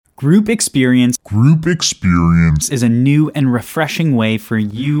Group experience is a new and refreshing way for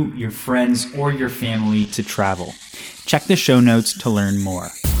you, your friends, or your family to travel. Check the show notes to learn more.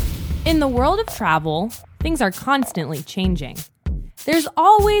 In the world of travel, things are constantly changing. There's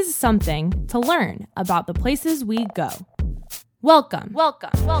always something to learn about the places we go. Welcome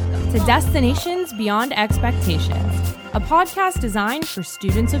to Destinations Beyond Expectations, a podcast designed for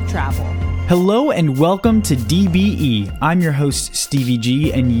students of travel. Hello and welcome to DBE. I'm your host, Stevie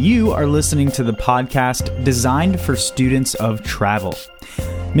G, and you are listening to the podcast designed for students of travel.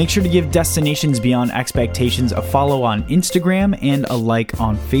 Make sure to give Destinations Beyond Expectations a follow on Instagram and a like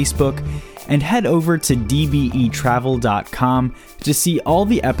on Facebook, and head over to dbetravel.com to see all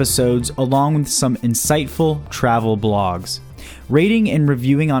the episodes along with some insightful travel blogs. Rating and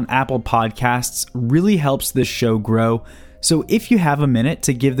reviewing on Apple Podcasts really helps this show grow, so if you have a minute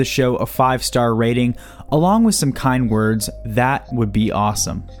to give the show a 5-star rating along with some kind words, that would be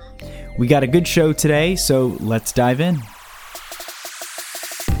awesome. We got a good show today, so let's dive in.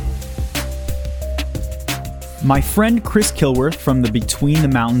 My friend Chris Kilworth from the Between the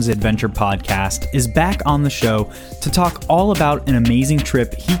Mountains Adventure podcast is back on the show to talk all about an amazing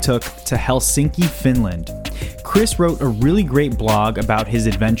trip he took to Helsinki, Finland. Chris wrote a really great blog about his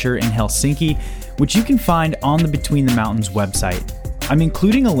adventure in Helsinki, which you can find on the Between the Mountains website. I'm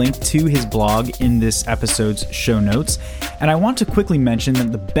including a link to his blog in this episode's show notes, and I want to quickly mention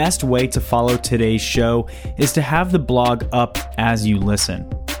that the best way to follow today's show is to have the blog up as you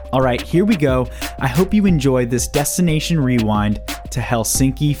listen. All right, here we go. I hope you enjoy this destination rewind to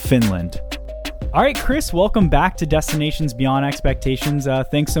Helsinki, Finland. All right, Chris, welcome back to Destinations Beyond Expectations.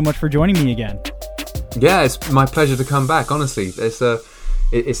 Thanks so much for joining me again. Yeah, it's my pleasure to come back, honestly.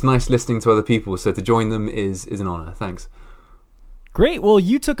 It's nice listening to other people, so to join them is an honor. Thanks. Great. Well,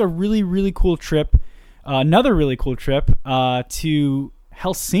 you took a really cool trip, another really cool trip to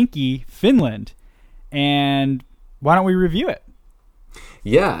Helsinki, Finland. And why don't we review it?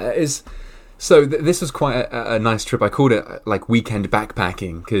 Yeah, this was quite a nice trip. I called it like weekend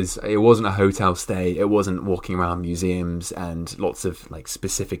backpacking because it wasn't a hotel stay. It wasn't walking around museums and lots of like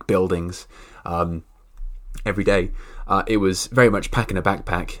specific buildings every day. It was very much packing a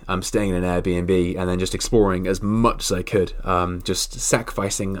backpack, staying in an Airbnb and then just exploring as much as I could, just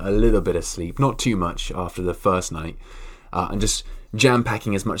sacrificing a little bit of sleep, not too much after the first night, and just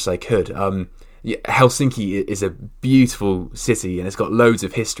jam-packing as much as I could. Helsinki is a beautiful city and it's got loads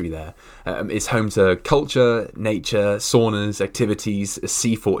of history there. It's home to culture, nature, saunas, activities, a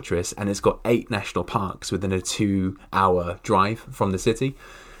sea fortress, and it's got 8 national parks within a 2-hour drive from the city.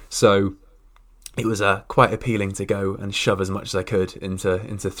 So it was quite appealing to go and shove as much as I could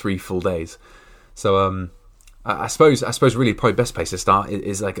into 3 full days. So I suppose really probably best place to start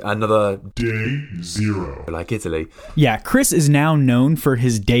is like another day zero, like Italy. Yeah, Chris is now known for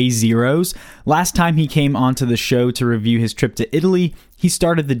his day zeros. Last time he came onto the show to review his trip to Italy, he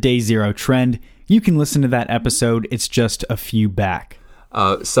started the day zero trend. You can listen to that episode. It's just a few back.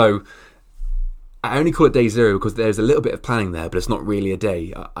 So I only call it day zero because there's a little bit of planning there, but it's not really a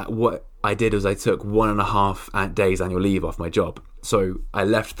day. What I did was I took 1.5 days annual leave off my job. So I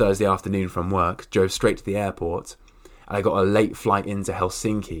left Thursday afternoon from work, drove straight to the airport, and I got a late flight into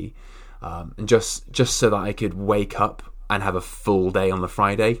Helsinki, and just so that I could wake up and have a full day on the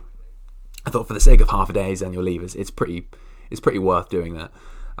Friday. I thought for the sake of half a day's annual leave, it's pretty worth doing that.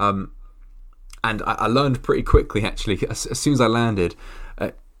 And I learned pretty quickly, actually, as soon as I landed,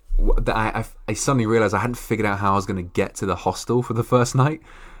 that I suddenly realised I hadn't figured out how I was going to get to the hostel for the first night,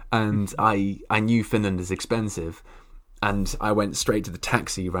 and I knew Finland is expensive. And I went straight to the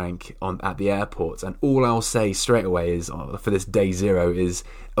taxi rank at the airport. And all I'll say straight away is, for this day zero, is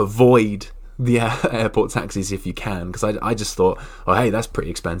avoid the airport taxis if you can. Because I just thought, oh, hey, that's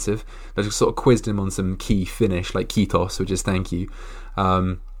pretty expensive. I just sort of quizzed him on some key Finnish, like kiitos, which is thank you.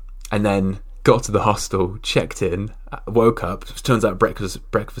 And then got to the hostel, checked in, woke up. Turns out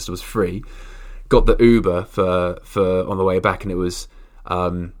breakfast was free. Got the Uber for on the way back, and it was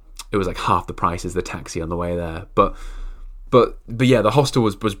like half the price as the taxi on the way there. But yeah, the hostel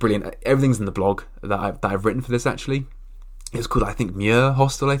was brilliant. Everything's in the blog that I've written for this, actually. It was called, I think, Muir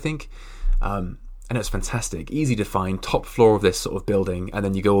Hostel, I think. And it was fantastic. Easy to find, top floor of this sort of building, and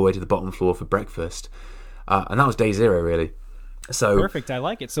then you go all the way to the bottom floor for breakfast. And that was day zero, really. So perfect, I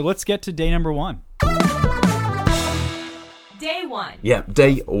like it. So let's get to day number 1. Day 1. Yeah,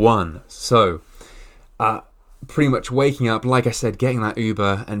 day 1. So pretty much waking up, like I said, getting that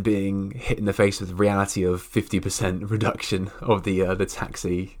Uber and being hit in the face with the reality of 50% reduction of the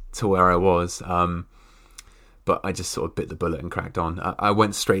taxi to where I was. But I just sort of bit the bullet and cracked on. I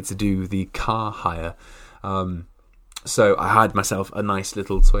went straight to do the car hire. So I had myself a nice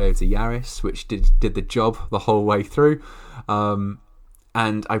little Toyota Yaris, which did the job the whole way through.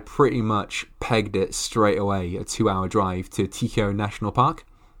 And I pretty much pegged it straight away, a 2-hour drive to Tikio National Park.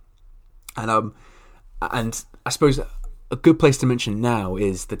 And I suppose a good place to mention now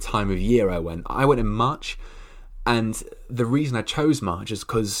is the time of year I went. I went in March, and the reason I chose March is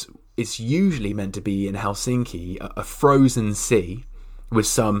because it's usually meant to be in Helsinki, a frozen sea with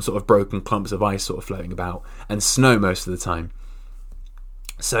some sort of broken clumps of ice sort of floating about, and snow most of the time.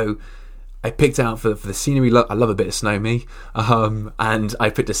 So I picked out for the scenery. I love a bit of snow, me. And I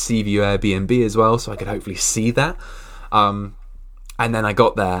picked a sea view Airbnb as well, so I could hopefully see that. And then I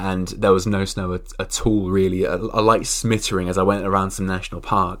got there, and there was no snow at all, really. A light smattering as I went around some national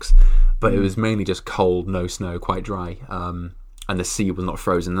parks, but it was mainly just cold, no snow, quite dry. And the sea was not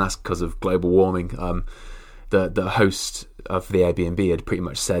frozen, and that's because of global warming. The host of the Airbnb had pretty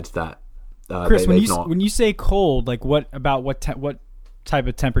much said that. Chris, when you say cold, like what type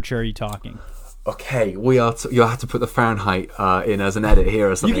of temperature are you talking? Okay, you'll have to put the Fahrenheit in as an edit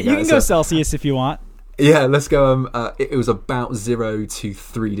here or something. You can go Celsius if you want. Yeah, let's go. It was about 0 to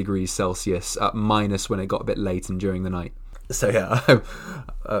 3 degrees Celsius, minus when it got a bit late and during the night. So yeah,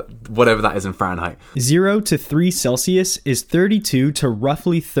 whatever that is in Fahrenheit. 0 to 3 Celsius is 32 to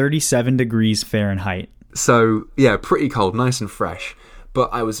roughly 37 degrees Fahrenheit. So yeah, pretty cold, nice and fresh. But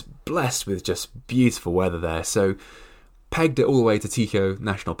I was blessed with just beautiful weather there. So pegged it all the way to Tikio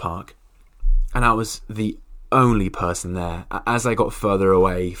National Park, and I was the only person there. As I got further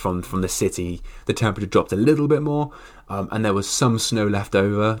away from the city, the temperature dropped a little bit more, and there was some snow left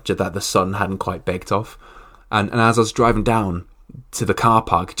over that the sun hadn't quite baked off. And as I was driving down to the car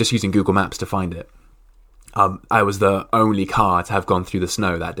park, just using Google Maps to find it, I was the only car to have gone through the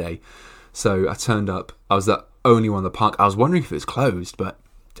snow that day. So I turned up. I was the only one in the park. I was wondering if it was closed, but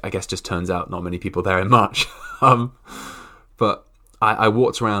I guess just turns out not many people there in March. But I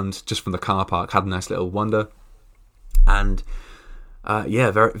walked around just from the car park, had a nice little wander, and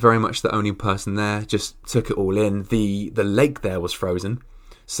very, very much the only person there. Just took it all in. The lake there was frozen,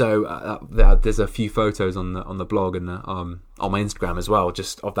 so there's a few photos on the blog and on my Instagram as well,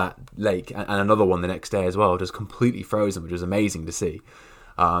 just of that lake, and another one the next day as well, just completely frozen, which was amazing to see.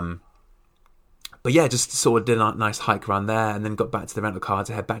 But yeah, just sort of did a nice hike around there, and then got back to the rental car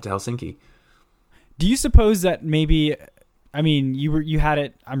to head back to Helsinki. Do you suppose that maybe, I mean, you had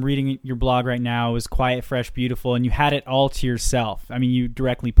it, I'm reading your blog right now, it was quiet, fresh, beautiful, and you had it all to yourself. I mean, you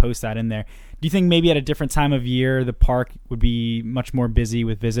directly post that in there. Do you think maybe at a different time of year, the park would be much more busy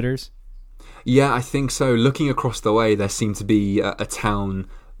with visitors? Yeah, I think so. Looking across the way, there seemed to be a town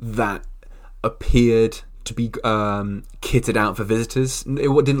that appeared to be kitted out for visitors.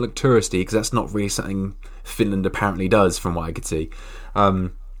 It didn't look touristy, because that's not really something Finland apparently does, from what I could see.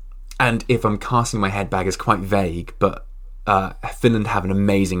 And if I'm casting my head back, it's quite vague, but Finland have an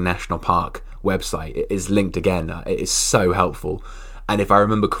amazing national park website. It is linked again. It is so helpful. And if I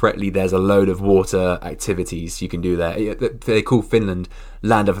remember correctly, there's a load of water activities you can do there. They call Finland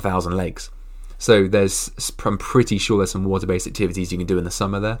Land of 1,000 Lakes. So I'm pretty sure there's some water-based activities you can do in the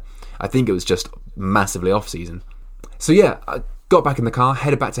summer there. I think it was just massively off-season. So yeah, I got back in the car,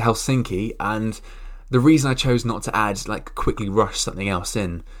 headed back to Helsinki, and the reason I chose not to quickly rush something else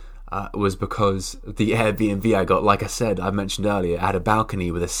in was because the Airbnb I got, like I said, I mentioned earlier, it had a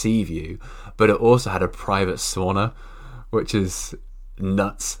balcony with a sea view, but it also had a private sauna, which is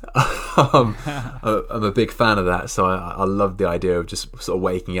nuts. I'm a big fan of that, so I love the idea of just sort of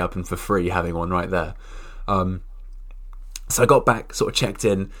waking up and for free having one right there. So I got back, sort of checked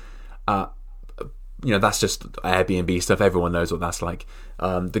in. That's just Airbnb stuff. Everyone knows what that's like.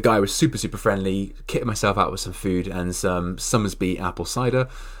 The guy was super, super friendly. Kitted myself out with some food and some Summersby apple cider,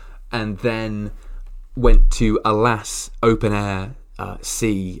 and then went to Alas open air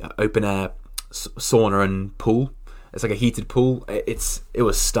sauna and pool. It's like a heated pool. It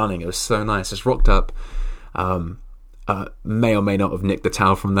was stunning. It was so nice. Just rocked up. May or may not have nicked the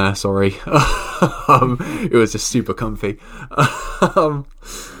towel from there. Sorry. It was just super comfy.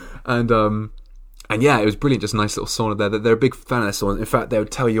 And yeah, it was brilliant. Just a nice little sauna there. They're a big fan of their sauna. In fact, they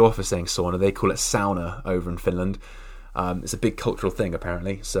would tell you off for saying sauna. They call it sauna over in Finland. It's a big cultural thing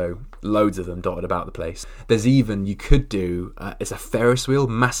apparently. So loads of them dotted about the place. There's even, you could do, it's a Ferris wheel,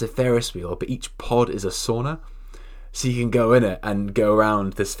 massive Ferris wheel, but each pod is a sauna. So you can go in it and go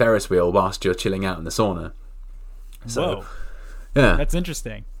around this Ferris wheel whilst you're chilling out in the sauna. So, whoa. Yeah. That's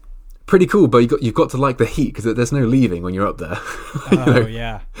interesting. Pretty cool, but you've got to like the heat, because there's no leaving when you're up there.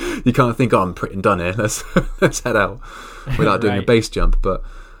 Yeah. You can't think, I'm pretty done here. Let's head out without doing a base jump. But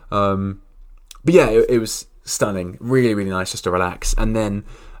yeah, it was stunning. Really, really nice just to relax. And then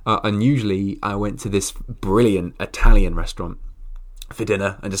Unusually, I went to this brilliant Italian restaurant for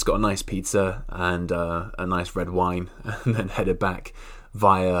dinner and just got a nice pizza and a nice red wine, and then headed back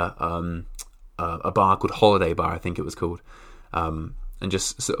via a bar called Holiday Bar, I think it was called, and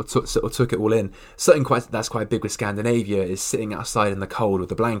just sort of took it all in. Something that's quite big with Scandinavia is sitting outside in the cold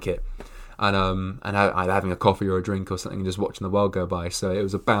with a blanket and either having a coffee or a drink or something and just watching the world go by. So it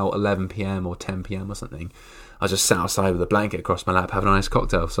was about 11 p.m. or 10 p.m. or something. I just sat outside with a blanket across my lap having a nice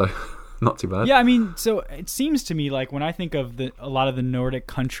cocktail, so not too bad. Yeah, I mean, so it seems to me like when I think of a lot of the Nordic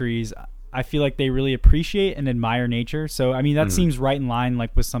countries, I feel like they really appreciate and admire nature. So, I mean, that seems right in line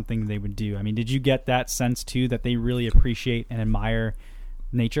like with something they would do. I mean, did you get that sense too, that they really appreciate and admire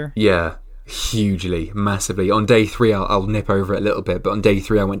nature? Yeah, hugely, massively. On day 3, I'll nip over it a little bit, but on day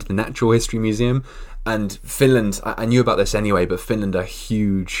 3 I went to the Natural History Museum, and Finland, I knew about this anyway, but Finland are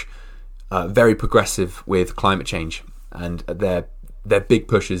huge, very progressive with climate change, and they're big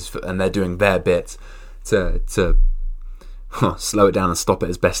pushers, and they're doing their bit to slow it down and stop it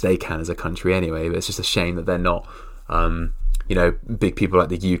as best they can as a country anyway. But it's just a shame that they're not big people like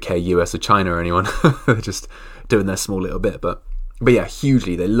the UK, US or China or anyone. They're just doing their small little bit, but yeah,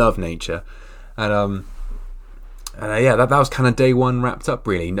 hugely they love nature. And yeah, that was kind of day 1 wrapped up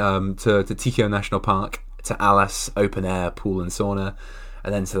really. To Tikio National Park, to Alas open air pool and sauna,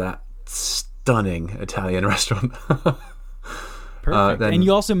 and then to that stunning Italian restaurant. Perfect. And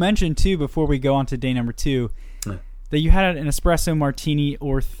you also mentioned too, before we go on to day number 2, that you had an espresso martini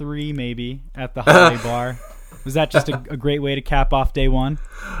or 3 maybe at the Holiday Bar. Was that just a great way to cap off day 1?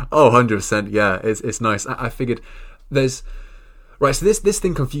 Oh, 100%. Yeah, it's nice. I figured there's... Right, so this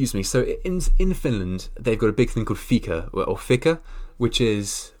thing confused me. So in Finland, they've got a big thing called fika, which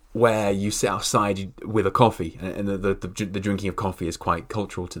is where you sit outside with a coffee, and the drinking of coffee is quite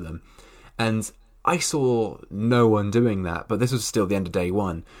cultural to them. And I saw no one doing that, but this was still the end of day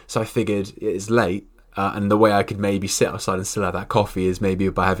 1. So I figured it's late, and the way I could maybe sit outside and still have that coffee is maybe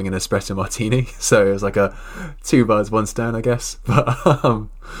by having an espresso martini. So it was like a 2 birds, 1 stone, I guess. But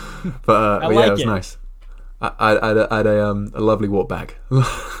yeah, it was nice. I had a lovely walk back.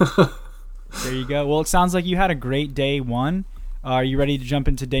 There you go. Well, it sounds like you had a great day 1. Are you ready to jump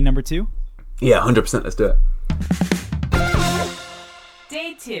into day number 2? Yeah, 100%. Let's do it.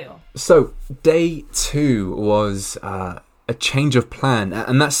 Day 2. So day 2 was a change of plan,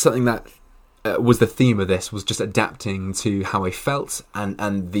 and that's something that was the theme of this, was just adapting to how I felt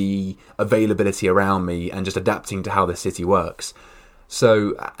and the availability around me, and just adapting to how the city works.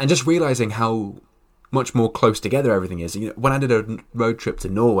 So, and just realizing how much more close together everything is. You know, when I did a road trip to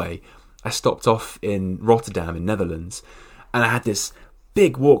Norway, I stopped off in Rotterdam in Netherlands, and I had this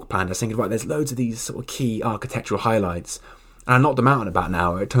big walk planned. I was thinking, right, there's loads of these sort of key architectural highlights, and I knocked them out in about an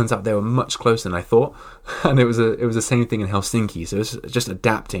hour. It turns out they were much closer than I thought, and it was the same thing in Helsinki. So it's just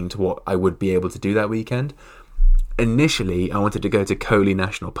adapting to what I would be able to do that weekend. Initially, I wanted to go to Koli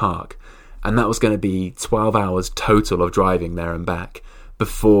National Park, and that was going to be 12 hours total of driving there and back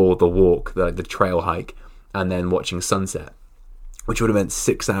before the walk, the trail hike, and then watching sunset, which would have meant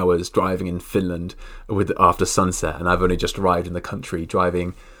 6 hours driving in Finland after sunset, and I've only just arrived in the country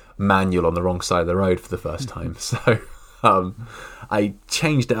driving manual on the wrong side of the road for the first time. So I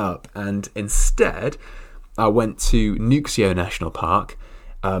changed it up, and instead I went to Nuuksio National Park,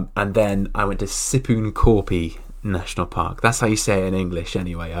 and then I went to Sipoonkorpi National Park. That's how you say it in English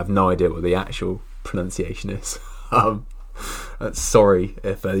anyway. I have no idea what the actual pronunciation is. Sorry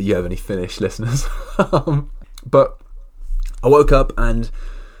if you have any Finnish listeners. But I woke up and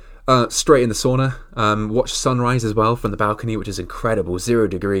straight in the sauna, watched sunrise as well from the balcony, which is incredible, 0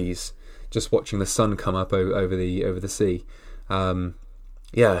 degrees, just watching the sun come up over the sea.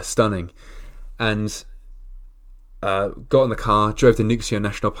 Yeah, stunning. And got in the car, drove to Nuuksio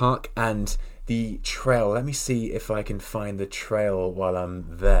National Park, and the trail, let me see if I can find the trail while I'm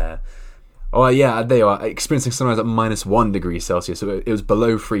there. Oh yeah, there you are. Experiencing sunrise at -1 degree Celsius. So it was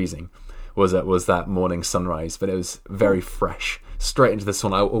below freezing. Was that morning sunrise? But it was very fresh. Straight into the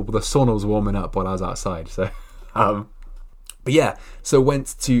sauna. The sauna was warming up while I was outside. So, but yeah. So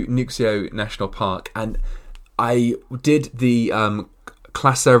went to Nuuksio National Park, and I did the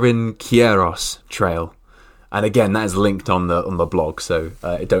Klasarin Kieros trail. And again, that is linked on the blog. So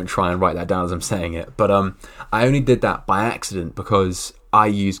don't try and write that down as I'm saying it. But I only did that by accident because I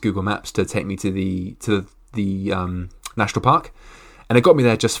used Google Maps to take me to the national park, and it got me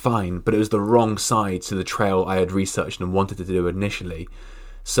there just fine, but it was the wrong side to the trail I had researched and wanted to do initially.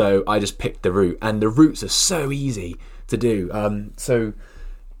 So I just picked the route, and the routes are so easy to do. So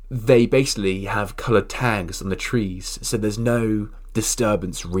they basically have coloured tags on the trees, so there's no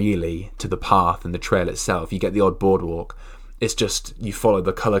disturbance really to the path and the trail itself. You get the odd boardwalk, It's just you follow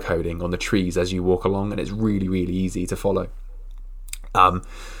the color coding on the trees as you walk along, and it's really, really easy to follow.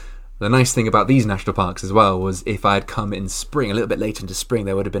 The nice thing about these national parks as well was if I had come in spring, a little bit later into spring,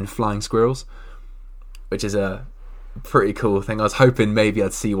 there would have been flying squirrels, which is a pretty cool thing. I was hoping maybe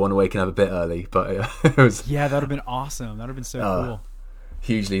I'd see one waking up a bit early, but it was... Yeah, that would have been awesome. That would have been so cool.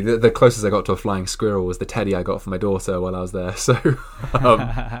 Hugely. The closest I got to a flying squirrel was the teddy I got for my daughter while I was there. So,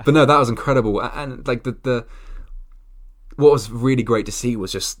 but no, that was incredible. And like what was really great to see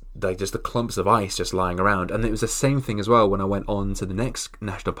was just the clumps of ice just lying around. And it was the same thing as well when I went on to the next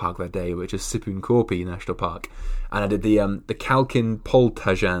national park that day, which is Sipoonkorpi National Park, and I did the Kalkin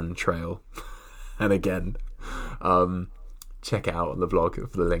Poltajan Trail. And again, check it out on the blog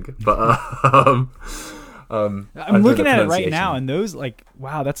for the link. But I'm looking at it right now, and those, like,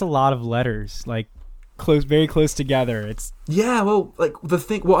 wow, that's a lot of letters, like very close together. It's well, like the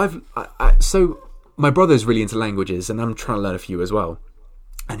thing. What so my brother's really into languages, and I'm trying to learn a few as well.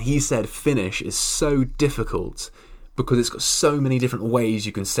 And he said Finnish is so difficult because it's got so many different ways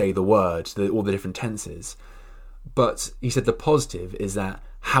you can say the word, all the different tenses. But he said the positive is that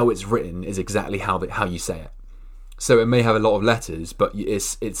how it's written is exactly how you say it. So it may have a lot of letters, but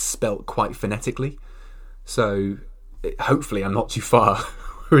it's spelt quite phonetically. So hopefully I'm not too far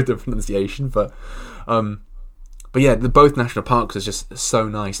with the pronunciation, but yeah, both national parks are just so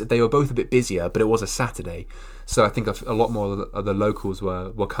nice. They were both a bit busier, but it was a Saturday, so I think a lot more of the locals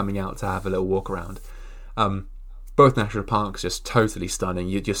were coming out to have a little walk around. Both national parks just totally stunning.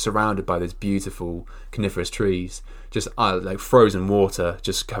 You're surrounded by these beautiful coniferous trees, just like frozen water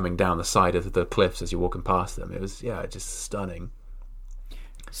just coming down the side of the cliffs as you're walking past them. It was just stunning.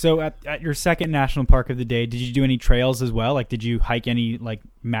 So at your second national park of the day, did you do any trails as well? Like, did you hike any like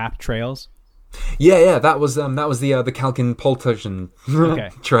map trails? Yeah, that was the Kalkin Poltajan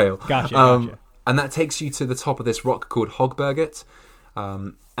trail. Gotcha. And that takes you to the top of this rock called Hogberget,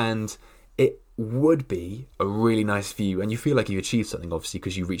 and it would be a really nice view, and you feel like you've achieved something, obviously,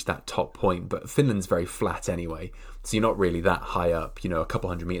 because you reached that top point. But Finland's very flat anyway, so you're not really that high up. A couple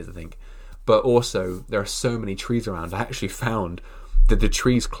hundred meters, I think. But also, there are so many trees around. I actually found that the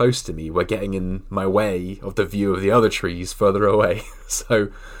trees close to me were getting in my way of the view of the other trees further away. So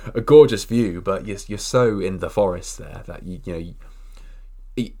a gorgeous view, but you're so in the forest there that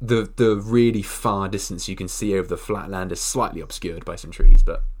the really far distance you can see over the flat land is slightly obscured by some trees.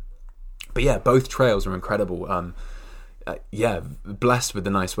 But yeah, both trails were incredible. Blessed with the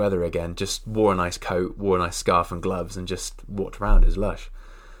nice weather again. Just wore a nice coat, wore a nice scarf and gloves, and just walked around. It was lush.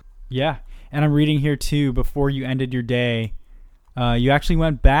 Yeah, and I'm reading here too, before you ended your day, you actually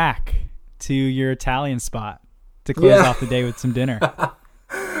went back to your Italian spot to close off the day with some dinner.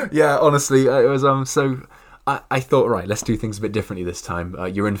 Yeah, honestly, it was so I thought, right, let's do things a bit differently this time.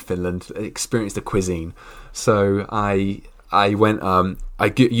 You're in Finland, experience the cuisine. So I went,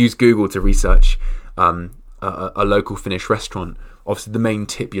 used Google to research a local Finnish restaurant. Obviously, the main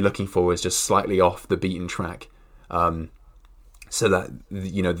tip you're looking for is just slightly off the beaten track, so that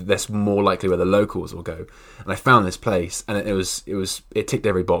that's more likely where the locals will go. And I found this place, and it ticked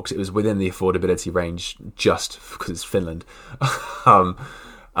every box. It was within the affordability range, just because it's Finland.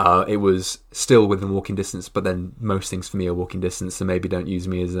 It was still within walking distance, but then most things for me are walking distance, so maybe don't use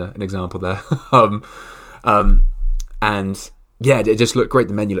me as an example there. And yeah, it just looked great.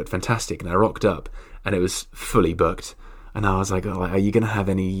 The menu looked fantastic, and I rocked up, and it was fully booked. And I was like, are you going to have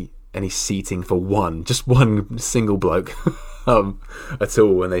any seating for just one single bloke at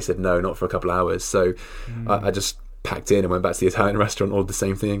all? And they said no, not for a couple of hours. So I just packed in and went back to the Italian restaurant, ordered the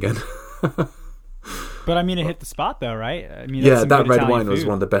same thing again. But I mean, it hit the spot though, right? I mean, that red Italian wine food was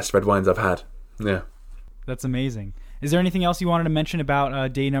one of the best red wines I've had. Yeah, that's amazing. Is there anything else you wanted to mention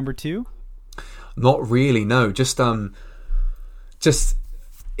about day number 2? Not really, no. Just noting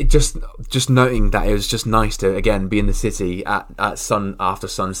that it was just nice to again be in the city after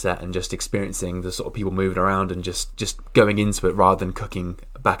sunset and just experiencing the sort of people moving around and just going into it rather than cooking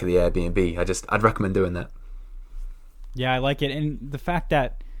back at the Airbnb. I'd recommend doing that. Yeah, I like it, and the fact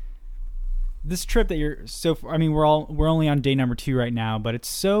that this trip that we're only on day number 2 right now, but it's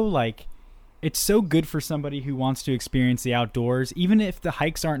so good for somebody who wants to experience the outdoors, even if the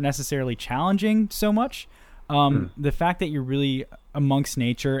hikes aren't necessarily challenging so much. The fact that you're really amongst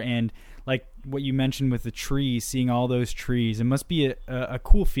nature, and like what you mentioned with the trees, seeing all those trees, it must be a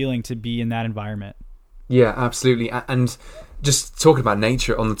cool feeling to be in that environment. Yeah, absolutely. And just talking about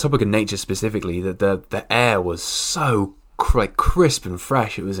nature, on the topic of nature specifically, the air was so crisp and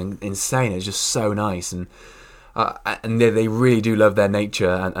fresh. It was insane. It was just so nice, and they really do love their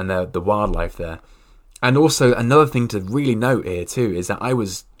nature and the wildlife there. And also another thing to really note here too is that I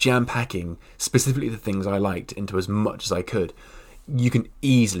was jam-packing specifically the things I liked into as much as I could. You can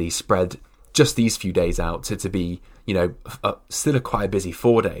easily spread just these few days out to be, still quite a busy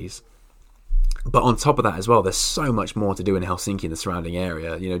 4 days. But on top of that as well, there's so much more to do in Helsinki and the surrounding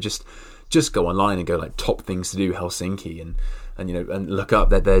area. Just go online and go like top things to do Helsinki and look up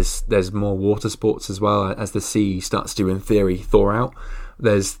that there's more water sports as well as the sea starts to, in theory, thaw out.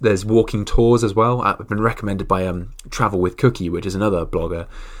 There's walking tours as well. I've been recommended by Travel with Cookie, which is another blogger.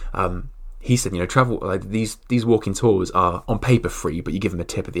 He said, travel like these walking tours are on paper free, but you give them a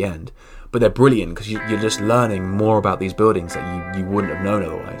tip at the end. But they're brilliant because you're just learning more about these buildings that you wouldn't have known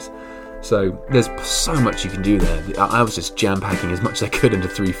otherwise. So there's so much you can do there. I was just jam-packing as much as I could into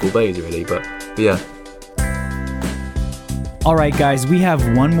 3 full days, really. But yeah. All right, guys, we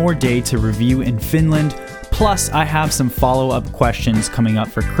have one more day to review in Finland. Plus, I have some follow-up questions coming up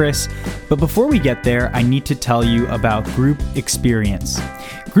for Chris. But before we get there, I need to tell you about Group Experience.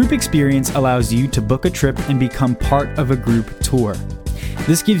 Group Experience allows you to book a trip and become part of a group tour.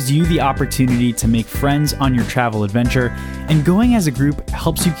 This gives you the opportunity to make friends on your travel adventure, and going as a group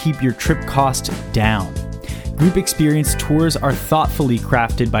helps you keep your trip cost down. Group Experience tours are thoughtfully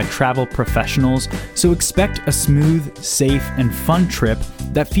crafted by travel professionals, so expect a smooth, safe, and fun trip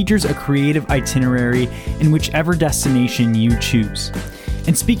that features a creative itinerary in whichever destination you choose.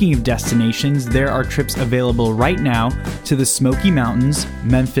 And speaking of destinations, there are trips available right now to the Smoky Mountains,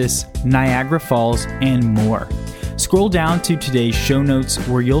 Memphis, Niagara Falls, and more. Scroll down to today's show notes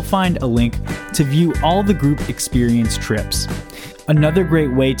where you'll find a link to view all the Group Experience trips. Another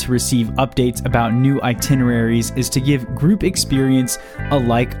great way to receive updates about new itineraries is to give Group Experience a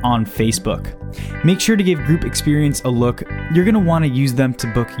like on Facebook. Make sure to give Group Experience a look. You're going to want to use them to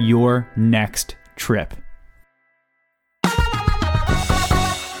book your next trip.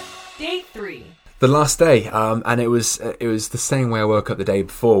 Day 3. The last day, and it was the same way I woke up the day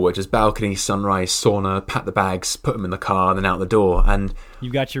before, which is balcony, sunrise, sauna, pack the bags, put them in the car, and then out the door. And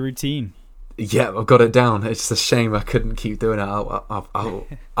you got your routine. Yeah, I've got it down. It's just a shame I couldn't keep doing it.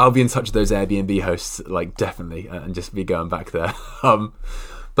 I'll be in touch with those Airbnb hosts, like definitely, and just be going back there.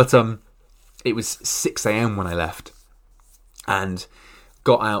 But it was 6 a.m. when I left, and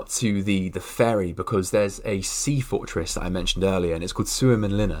got out to the ferry because there's a sea fortress that I mentioned earlier, and it's called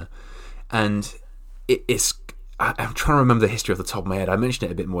Suomenlinna, and I'm trying to remember the history off the top of my head. I mentioned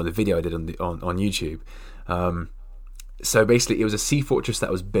it a bit more in the video I did on YouTube. So basically, it was a sea fortress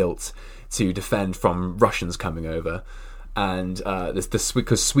that was built to defend from Russians coming over, and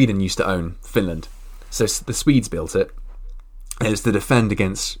because Sweden used to own Finland, so the Swedes built it. And it was to defend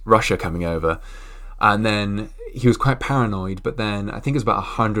against Russia coming over, and then he was quite paranoid. But then I think it was about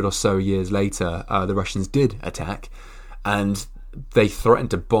 100 or so years later, the Russians did attack, and they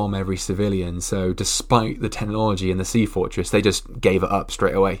threatened to bomb every civilian. So despite the technology in the sea fortress, they just gave it up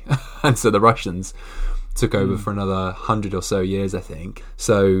straight away. And so the Russians took over for another 100 or so years, I think.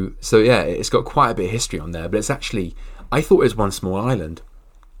 So yeah, it's got quite a bit of history on there. But it's actually, I thought it was one small island.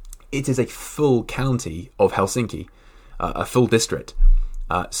 It is a full county of Helsinki, a full district.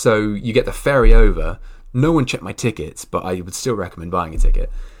 So you get the ferry over. No one checked my tickets, but I would still recommend buying a ticket.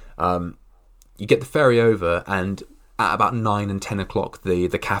 You get the ferry over, and at about 9 and 10 o'clock, the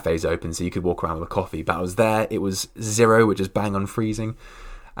cafe's open, so you could walk around with a coffee. But I was there, it was 0, which is bang on freezing.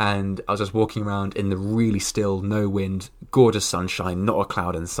 And I was just walking around in the really still, no wind, gorgeous sunshine, not a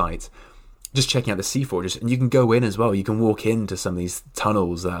cloud in sight, just checking out the sea fortress. And you can go in as well. You can walk into some of these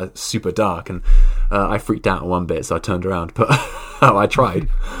tunnels that are super dark. And I freaked out on one bit, so I turned around, but I tried.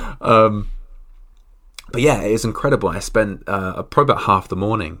 But yeah, it was incredible. I spent probably about half the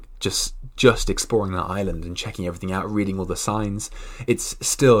morning just exploring that island and checking everything out, reading all the signs. It's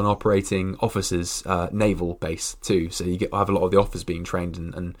still an operating officers' naval base too, so you have a lot of the officers being trained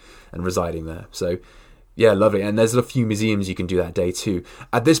and residing there. So yeah, lovely. And there's a few museums you can do that day too.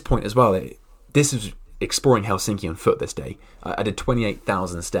 At this point as well, this is exploring Helsinki on foot this day. I did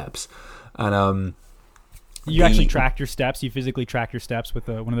 28,000 steps, and you actually tracked your steps. You physically track your steps with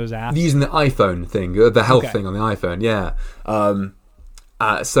one of those apps using the iPhone thing, the health thing on the iPhone. Yeah.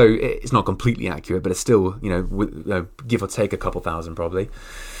 So it's not completely accurate, but it's still, give or take a couple thousand probably.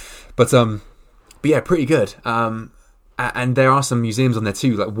 But yeah, pretty good. And there are some museums on there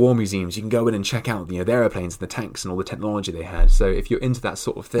too, like war museums. You can go in and check out, the airplanes and the tanks and all the technology they had. So if you're into that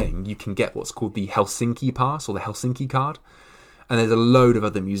sort of thing, you can get what's called the Helsinki Pass or the Helsinki Card. And there's a load of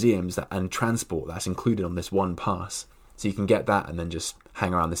other museums and transport that's included on this one pass. So you can get that and then just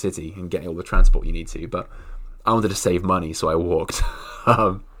hang around the city and get all the transport you need to. But I wanted to save money, so I walked.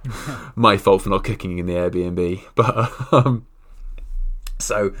 My fault for not cooking in the Airbnb. But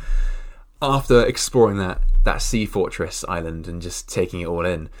so after exploring that sea fortress island and just taking it all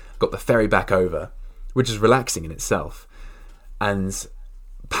in, got the ferry back over, which is relaxing in itself, and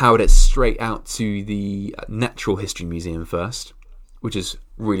powered it straight out to the Natural History Museum first, which is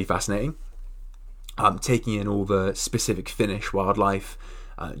really fascinating. Taking in all the specific Finnish wildlife,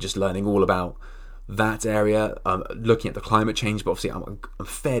 just learning all about that area, looking at the climate change, but obviously I'm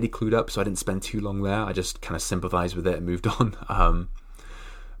fairly clued up, so I didn't spend too long there. I just kind of sympathised with it and moved on.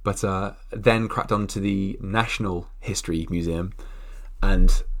 But then cracked on to the National History Museum,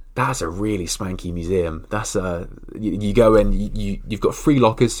 and that's a really swanky museum. That's you go in, you've got free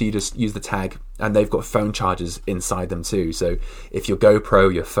lockers, so you just use the tag, and they've got phone chargers inside them too. So if your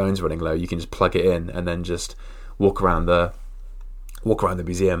GoPro, your phone's running low, you can just plug it in and then just walk around the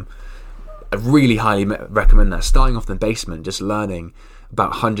museum. I really highly recommend that. Starting off in the basement, just learning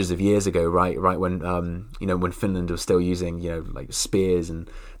about hundreds of years ago, right when when Finland was still using like spears and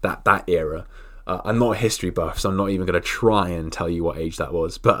that era. I'm not a history buff, so I'm not even going to try and tell you what age that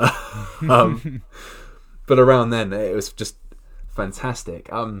was, but but around then it was just fantastic.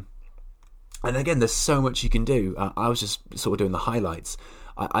 And again, there's so much you can do. I was just sort of doing the highlights.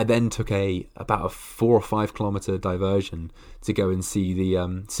 I then took about a 4 or 5 kilometer diversion to go and see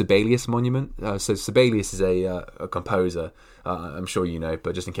the Sibelius monument. So Sibelius is a composer. I'm sure you know,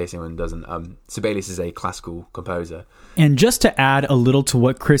 but just in case anyone doesn't, Sibelius is a classical composer. And just to add a little to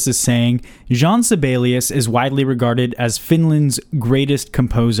what Chris is saying, Jean Sibelius is widely regarded as Finland's greatest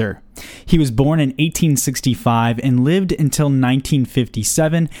composer. He was born in 1865 and lived until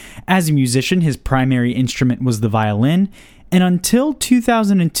 1957. As a musician, his primary instrument was the violin, and until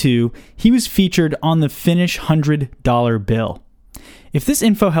 2002, he was featured on the Finnish $100 bill. If this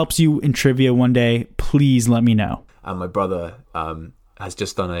info helps you in trivia one day, please let me know. And my brother has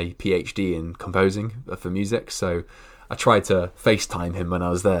just done a PhD in composing for music, so I tried to FaceTime him when I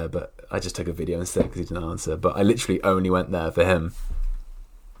was there, but I just took a video instead because he didn't answer. But I literally only went there for him.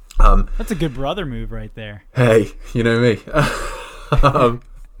 That's a good brother move right there. Hey, you know me.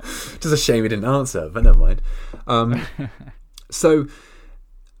 Just a shame he didn't answer, but never mind. So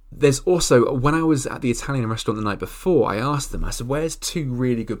there's also, when I was at the Italian restaurant the night before, I asked them, I said, where's 2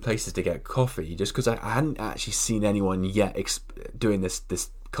 really good places to get coffee? Just because I hadn't actually seen anyone yet doing this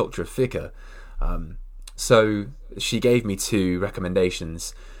culture of fika. So she gave me 2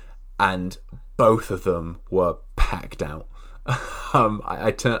 recommendations, and both of them were packed out.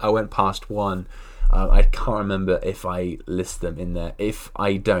 I went past one. I can't remember if I list them in there. If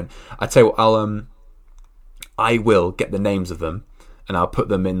I don't, I tell you what, I will get the names of them and I'll put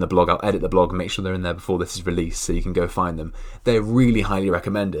them in the blog. I'll edit the blog and make sure they're in there before this is released, so you can go find them. They're really highly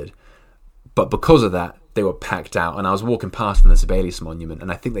recommended, but because of that, they were packed out. And I was walking past from the Sibelius monument,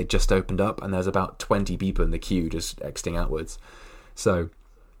 and I think they just opened up, and there's about 20 people in the queue just exiting outwards. So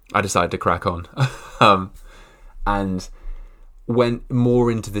I decided to crack on. And went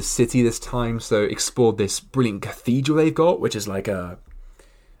more into the city this time, so explored this brilliant cathedral they've got, which is like a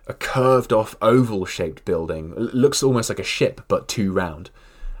curved off oval shaped building. It looks almost like a ship, but 2 round.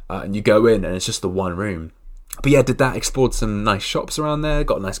 And you go in and it's just the one room. But yeah, did that, explored some nice shops around there,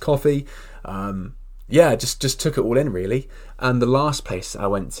 got a nice coffee. Just took it all in really. And the last place I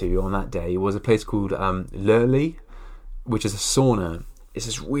went to on that day was a place called Lurli, which is a sauna. It's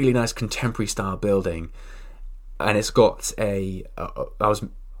this really nice contemporary style building. And it's got the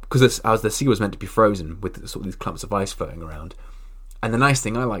sea was meant to be frozen with sort of these clumps of ice floating around. And the nice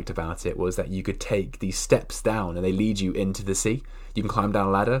thing I liked about it was that you could take these steps down and they lead you into the sea. You can climb down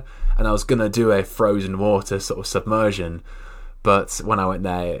a ladder. And I was going to do a frozen water sort of submersion, but when I went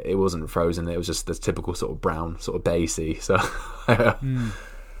there, it wasn't frozen. It was just the typical sort of brown sort of bay sea. So I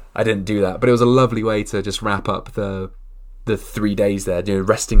didn't do that. But it was a lovely way to just wrap up the 3 days there,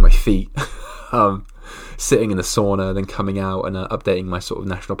 resting my feet, sitting in the sauna, then coming out and updating my sort of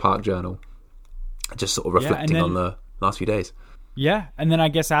national park journal, just sort of reflecting on the last few days. Yeah, and then I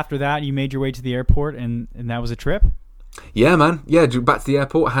guess after that, you made your way to the airport, and that was a trip? Yeah, man. Yeah, back to the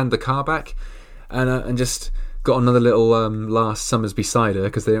airport, hand the car back, and just got another little last Somersby cider,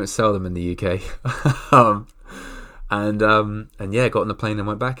 because they don't sell them in the UK. And yeah, got on the plane and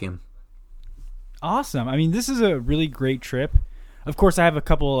went back in. Awesome. I mean, this is a really great trip. Of course, I have a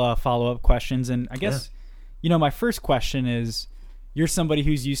couple follow-up questions, and I guess, my first question is, you're somebody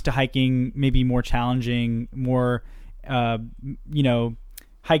who's used to hiking maybe more challenging, more...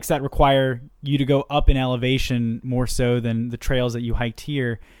 hikes that require you to go up in elevation more so than the trails that you hiked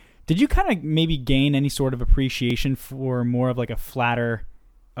here. Did you kind of maybe gain any sort of appreciation for more of like a flatter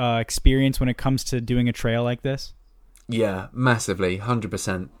experience when it comes to doing a trail like this? Yeah, massively,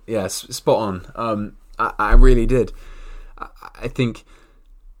 100%. Yeah, spot on. I really did. I think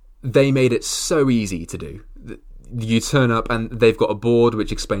they made it so easy to do. You turn up and they've got a board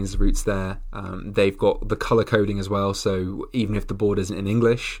which explains the routes there. They've got the color coding as well, so even if the board isn't in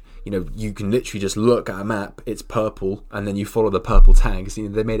English, you can literally just look at a map, it's purple, and then you follow the purple tags.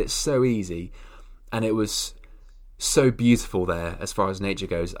 They made it so easy, and it was so beautiful there as far as nature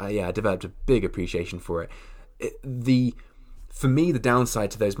goes. I developed a big appreciation for it. For me, the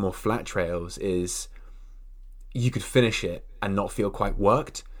downside to those more flat trails is you could finish it and not feel quite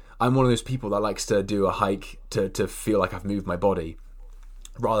worked. I'm one of those people that likes to do a hike to feel like I've moved my body,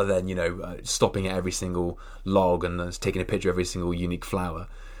 rather than stopping at every single log and taking a picture of every single unique flower.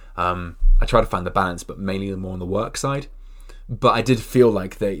 I try to find the balance, but mainly more on the work side. But I did feel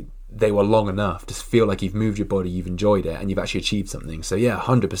like they were long enough to feel like you've moved your body, you've enjoyed it, and you've actually achieved something. So yeah,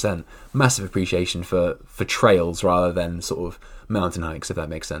 100% massive appreciation for trails rather than sort of mountain hikes, if that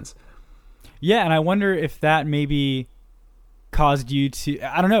makes sense. Yeah, and I wonder if that maybe caused you to,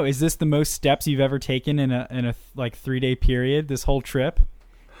 I don't know, is this the most steps you've ever taken in a 3-day period, this whole trip?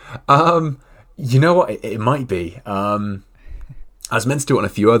 You know what, it might be. I was meant to do it on a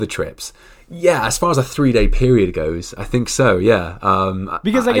few other trips. Yeah, as far as a 3-day period goes, I think so. Yeah.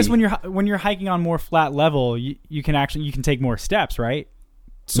 Because I guess when you're hiking on more flat level, you can take more steps, right?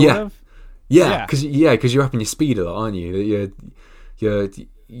 Sort of. Yeah, because you're upping your speed a lot, aren't you?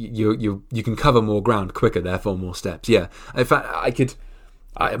 You can cover more ground quicker, therefore more steps. Yeah. In fact,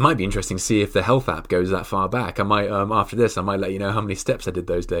 it might be interesting to see if the health app goes that far back. I might after this, I might let you know how many steps I did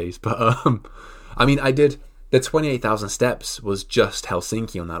those days. But I did. The 28,000 steps was just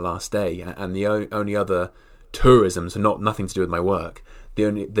Helsinki on that last day, and the only other tourism, so nothing to do with my work. The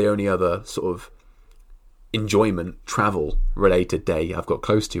only other sort of enjoyment, travel related day I've got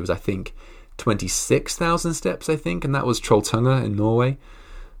close to was, I think, 26,000 steps. I think, and that was Trolltunga in Norway.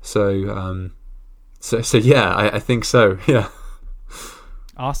 So yeah, I think so. Yeah.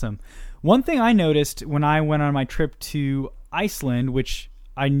 Awesome. One thing I noticed when I went on my trip to Iceland, which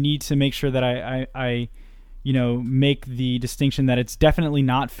I need to make sure that I make the distinction that it's definitely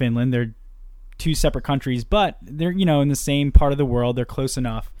not Finland. They're two separate countries, but they're, in the same part of the world. They're close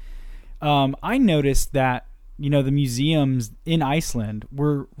enough. I noticed that, the museums in Iceland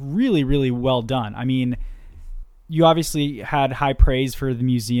were really, really well done. I mean, you obviously had high praise for the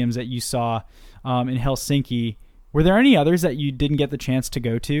museums that you saw in Helsinki. Were there any others that you didn't get the chance to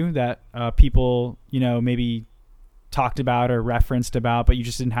go to that people, maybe talked about or referenced about, but you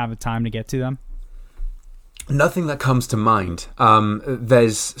just didn't have the time to get to them? Nothing that comes to mind.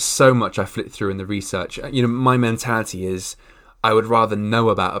 There's so much I flipped through in the research. My mentality is I would rather know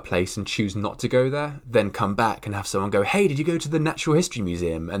about a place and choose not to go there than come back and have someone go, hey, did you go to the Natural History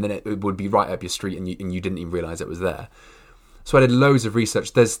Museum? And then it would be right up your street and you didn't even realise it was there. So I did loads of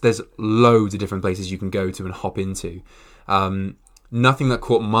research. There's loads of different places you can go to and hop into. Nothing that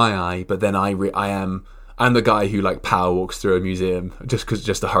caught my eye, but then I'm the guy who power walks through a museum just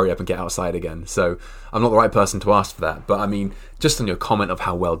to hurry up and get outside again. So I'm not the right person to ask for that. But I mean, just on your comment of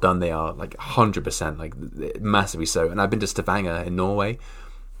how well done they are, 100%, massively so. And I've been to Stavanger in Norway,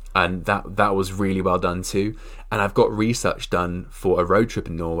 and that was really well done too. And I've got research done for a road trip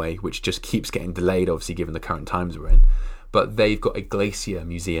in Norway, which just keeps getting delayed, obviously, given the current times we're in. But they've got a glacier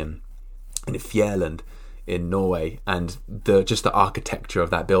museum in Fjellland in Norway, and the architecture of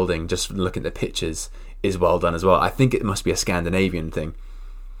that building, just looking at the pictures, is well done as well. I think it must be a Scandinavian thing.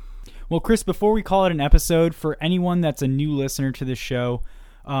 Well, Chris, before we call it an episode, for anyone that's a new listener to this show,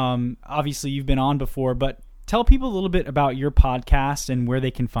 obviously you've been on before, but tell people a little bit about your podcast and where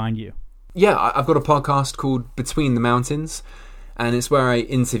they can find you. Yeah, I've got a podcast called Between the Mountains, and it's where I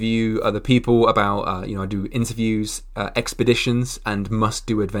interview other people about, I do interviews, expeditions, and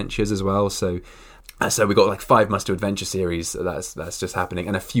must-do adventures as well. So we've got 5 must-do adventure series that's just happening,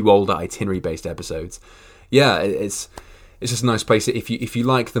 and a few older itinerary-based episodes. Yeah, it's just a nice place if you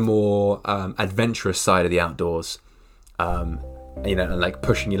like the more adventurous side of the outdoors, and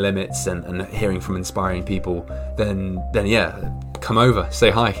pushing your limits and hearing from inspiring people. Then yeah, come over, say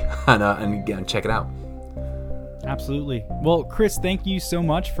hi, and check it out. Absolutely. Well, Chris, thank you so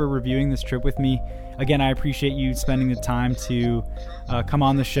much for reviewing this trip with me. Again, I appreciate you spending the time to come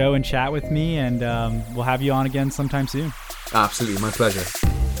on the show and chat with me, and we'll have you on again sometime soon. Absolutely, my pleasure.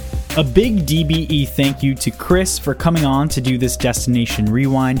 A big DBE thank you to Chris for coming on to do this Destination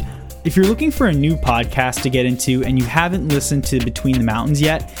Rewind. If you're looking for a new podcast to get into and you haven't listened to Between the Mountains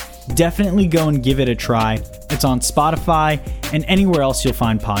yet, definitely go and give it a try. It's on Spotify and anywhere else you'll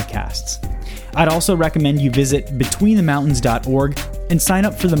find podcasts. I'd also recommend you visit betweenthemountains.org and sign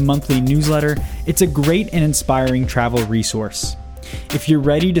up for the monthly newsletter. It's a great and inspiring travel resource. If you're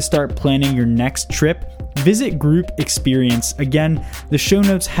ready to start planning your next trip, visit Group Experience. Again, the show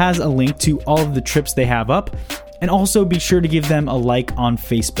notes has a link to all of the trips they have up, and also be sure to give them a like on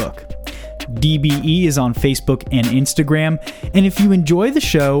Facebook. DBE is on Facebook and Instagram, and if you enjoy the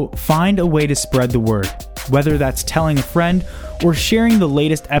show, find a way to spread the word. Whether that's telling a friend or sharing the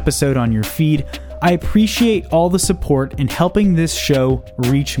latest episode on your feed, I appreciate all the support in helping this show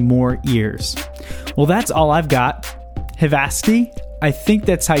reach more ears. Well, that's all I've got. Hivasti, I think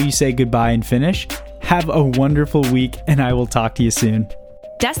that's how you say goodbye in Finnish. Have a wonderful week, and I will talk to you soon.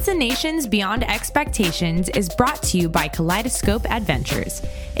 Destinations Beyond Expectations is brought to you by Kaleidoscope Adventures.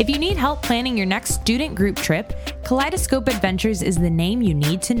 If you need help planning your next student group trip, Kaleidoscope Adventures is the name you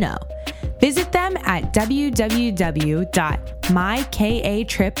need to know. Visit them at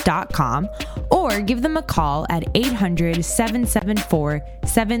www.mykatrip.com or give them a call at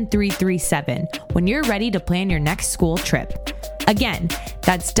 800-774-7337 when you're ready to plan your next school trip. Again,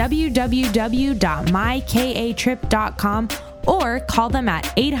 that's www.mykatrip.com or call them at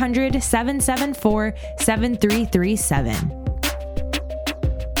 800-774-7337.